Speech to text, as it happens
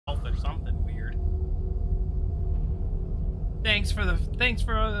something weird. Thanks for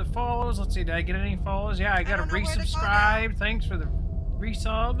the follows. Let's see, did I get any follows? Yeah, I got a resubscribe. Thanks for the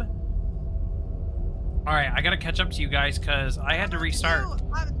resub. All right, I gotta catch up to you guys because I had to restart.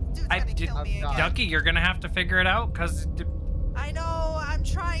 Ducky, you're gonna have to figure it out because. I know. I'm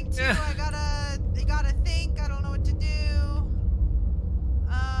trying to. I gotta think. I don't know what to do.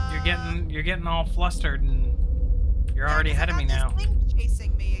 You're getting all flustered and you're already ahead of me now. This thing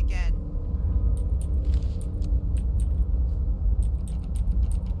chasing me again.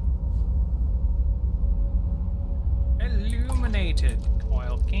 Illuminated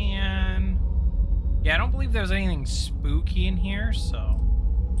coil can. Yeah, I don't believe there's anything spooky in here, so.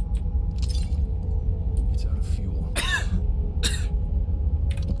 It's out of fuel.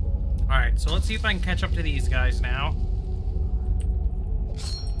 Alright, so let's see if I can catch up to these guys now.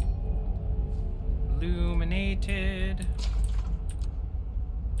 Illuminated.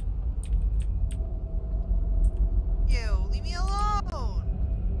 Ew, leave me alone.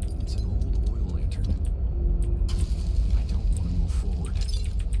 It's an old oil lantern. I don't want to move forward.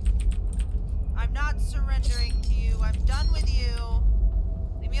 I'm not surrendering to you. I'm done with you.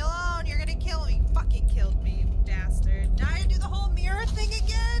 Leave me alone. You're gonna kill me. You fucking killed me, you dastard. Now I do the whole mirror thing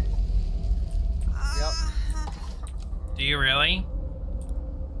again? Yep. Do you really?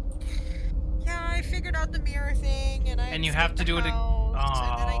 Yeah, I figured out the mirror thing, and you have to do it. And then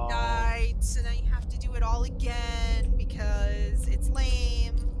I died, so now you have to do it all again because it's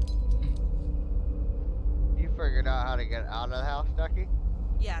lame. You figured out how to get out of the house, Ducky?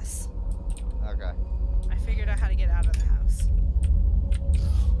 Yes. Okay. I figured out how to get out of the house.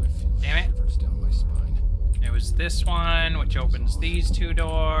 Damn it. Shivers down my spine. It was this one, which opens these two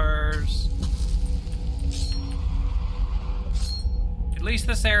doors. At least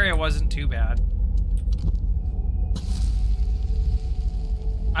this area wasn't too bad.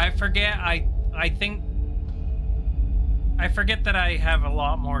 I forget that I have a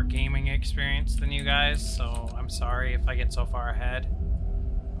lot more gaming experience than you guys, so I'm sorry if I get so far ahead.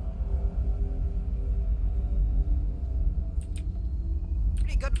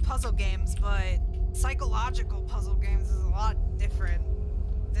 Pretty good puzzle games, but psychological puzzle games is a lot different.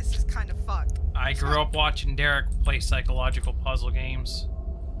 This is kind of fucked. I grew up watching Derek play psychological puzzle games.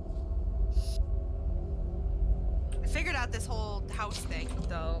 I figured out this whole house thing,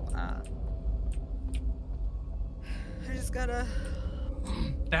 though. I just gotta...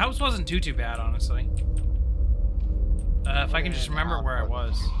 The house wasn't too bad, honestly. If I can just remember where I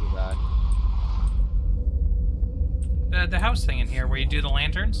was. The house thing in here, where you do the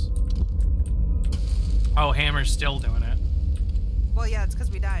lanterns? Oh, Hammer's still doing it. Well, yeah, it's because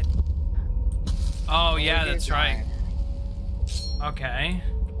we died. Oh, yeah, that's right. Okay.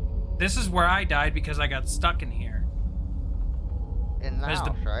 This is where I died because I got stuck in here. In the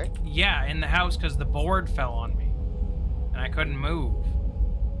house, right? Yeah, in the house because the board fell on me. And I couldn't move.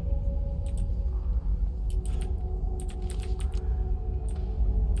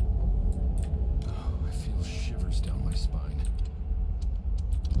 Oh, I feel shivers down my spine.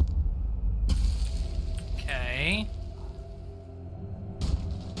 Okay.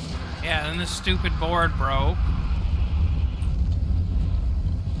 Yeah, then the stupid board broke.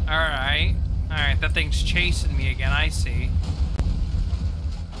 Alright. Alright, that thing's chasing me again, I see.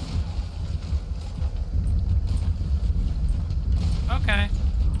 Okay.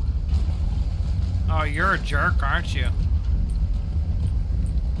 Oh, you're a jerk, aren't you?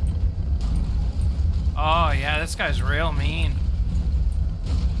 Oh, yeah, this guy's real mean.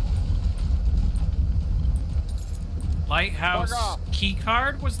 Lighthouse key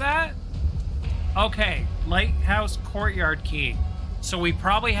card, was that? Okay, lighthouse courtyard key. So we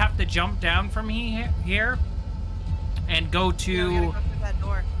probably have to jump down from here and go to... Yeah, we gotta go through that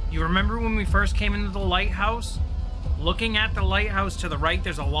door. You remember when we first came into the lighthouse? Looking at the lighthouse to the right,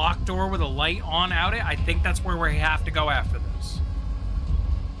 there's a locked door with a light on out it. I think that's where we have to go after this.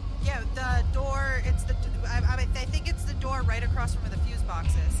 Yeah, the door, it's the... I think it's the door right across from where the fuse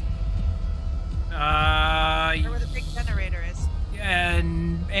box is. Or where the big generator is.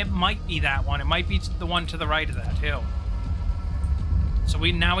 And it might be that one. It might be the one to the right of that, too. So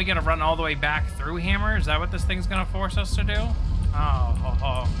now we gotta run all the way back through Hammer? Is that what this thing's gonna force us to do?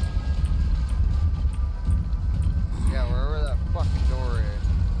 Oh. Yeah, wherever that fucking door is.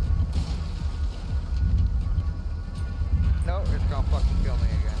 No, it's gonna fucking kill me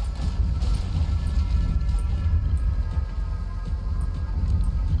again.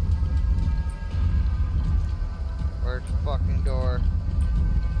 Where's the fucking door?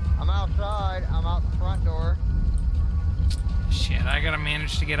 I'm outside. I'm out the front door. Shit, I gotta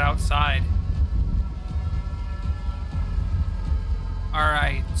manage to get outside.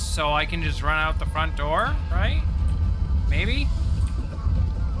 Alright, so I can just run out the front door, right? Maybe?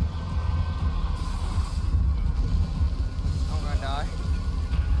 I'm gonna die.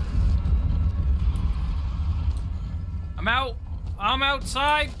 I'm out. I'm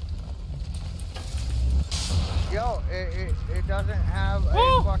outside. Yo, it doesn't have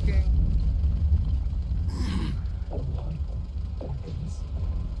Woo! a fucking...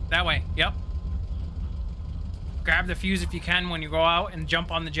 That way, yep. Grab the fuse if you can when you go out and jump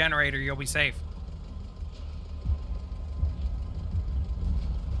on the generator. You'll be safe.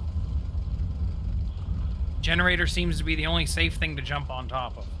 Generator seems to be the only safe thing to jump on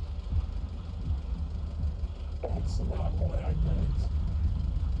top of.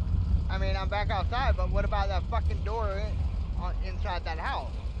 I mean, I'm back outside, but what about that fucking door inside that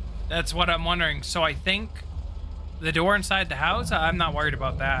house? That's what I'm wondering. So I think the door inside the house, I'm not worried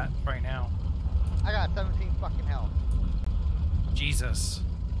about that right now. I got 17 fucking health. Jesus.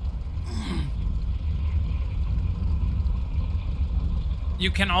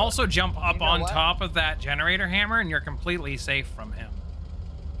 You can also jump up You know on what? top of that generator hammer and you're completely safe from him.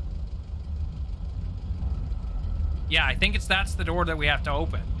 Yeah, I think that's the door that we have to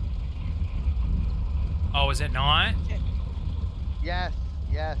open. Oh, is it not? Yes,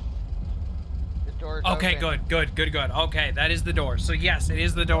 yes. The door's Okay, open. good. Okay, that is the door. So yes, it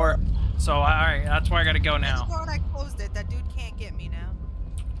is the door. So all right, that's where I gotta go now. I thought I closed it. That dude can't get me now.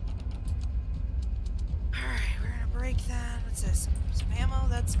 Alright, we're gonna break that. What's this? Some ammo,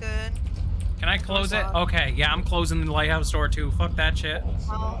 that's good. Can I close it? locked. Okay, yeah, I'm closing the lighthouse door too. Fuck that shit.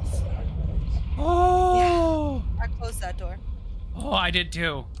 Oh. Oh, I closed that door. oh, I did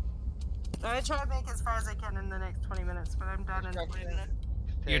too. I try to make as far as I can in the next 20 minutes, but I'm done in 20 minutes.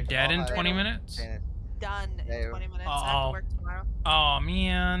 You're dead in 20 minutes? Done in 20 minutes. I have Uh-oh. to work tomorrow. Oh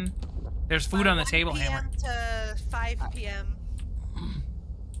man, there's food on the 1 table, PM Hammer. to 5 p.m.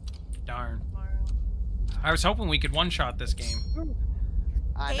 Darn. tomorrow. I was hoping we could one-shot this game.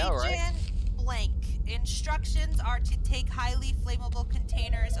 I know, right? Agent blank. Instructions are to take highly flammable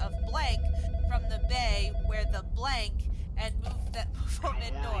containers of blank from the bay where the blank and move them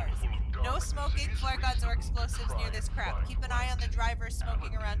indoors. No smoking, flare guns, or explosives near this crap. Keep an eye on the driver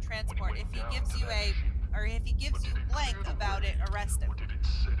smoking around transport. If he gives you blank about it, arrest him.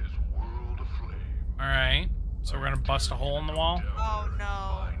 All right, so we're gonna bust a hole in the wall. Oh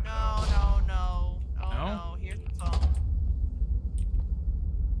no, no. Oh No? no, here's the phone.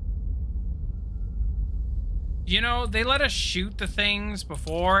 You know, they let us shoot the things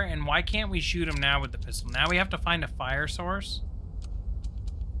before, and why can't we shoot them now with the pistol? Now we have to find a fire source?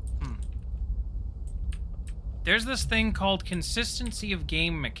 There's this thing called consistency of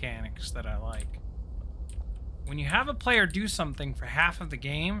game mechanics that I like. When you have a player do something for half of the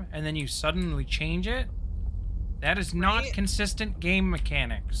game, and then you suddenly change it, that is not Right. consistent game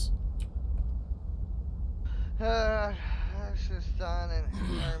mechanics. This is done and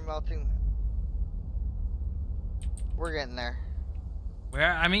we're melting. We're getting there.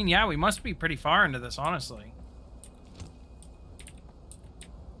 Where, I mean, yeah, we must be pretty far into this, honestly.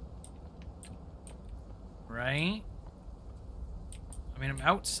 Right? I mean, I'm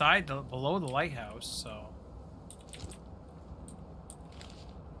outside below the lighthouse, so...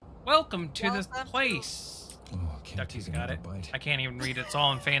 Welcome to this Welcome to- place. Oh, can't Ducky's take got another it. bite. I can't even read it. It's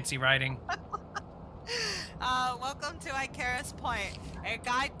all in fancy writing. Welcome to Icarus Point, a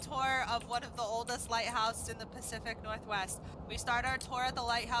guide tour of one of the oldest lighthouses in the Pacific Northwest. We start our tour at the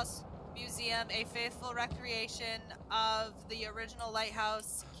Lighthouse Museum, a faithful recreation of the original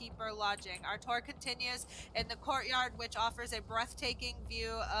lighthouse keeper lodging. Our tour continues in the courtyard, which offers a breathtaking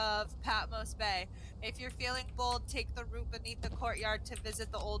view of Patmos Bay. If you're feeling bold, take the route beneath the courtyard to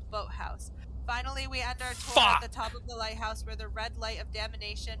visit the old boathouse. Finally, we end our tour at the top of the lighthouse, where the red light of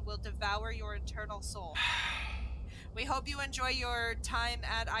damnation will devour your eternal soul. We hope you enjoy your time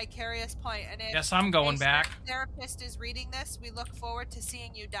at Icarus Point, and if Yes, I'm going a back. therapist is reading this, we look forward to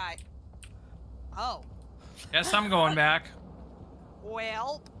seeing you die. Oh. Yes, I'm going back.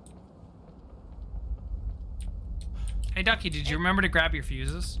 Well. Hey, Ducky, did you remember to grab your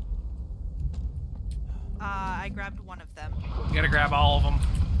fuses? I grabbed one of them. You gotta grab all of them.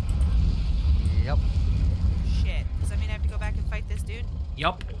 Yep. Shit. Does that mean I have to go back and fight this dude?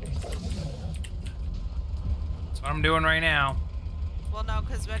 Yup. That's what I'm doing right now. Well, no,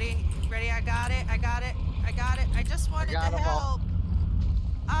 because ready, I got it. I just wanted to got 'em all. help.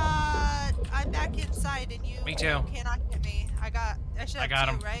 I'm back inside and you Me too. cannot get me. I should have I got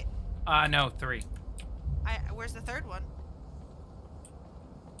two, 'em. right? No, 3. Where's the third one?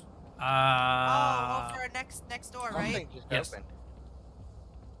 Over next door, right? Something just Yes. opened.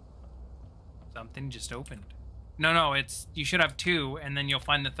 Something just opened. No, it's you should have 2, and then you'll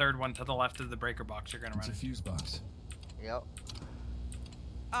find the third one to the left of the breaker box you're gonna It's run a fuse box. Yep.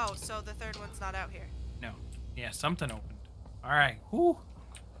 Oh, so the third one's not out here. No. Yeah, something opened. All right. Whoo.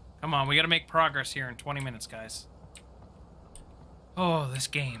 Come on, we gotta make progress here in 20 minutes, guys. Oh, this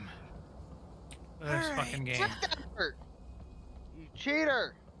game. This All fucking right. game. You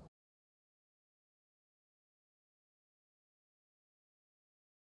cheater!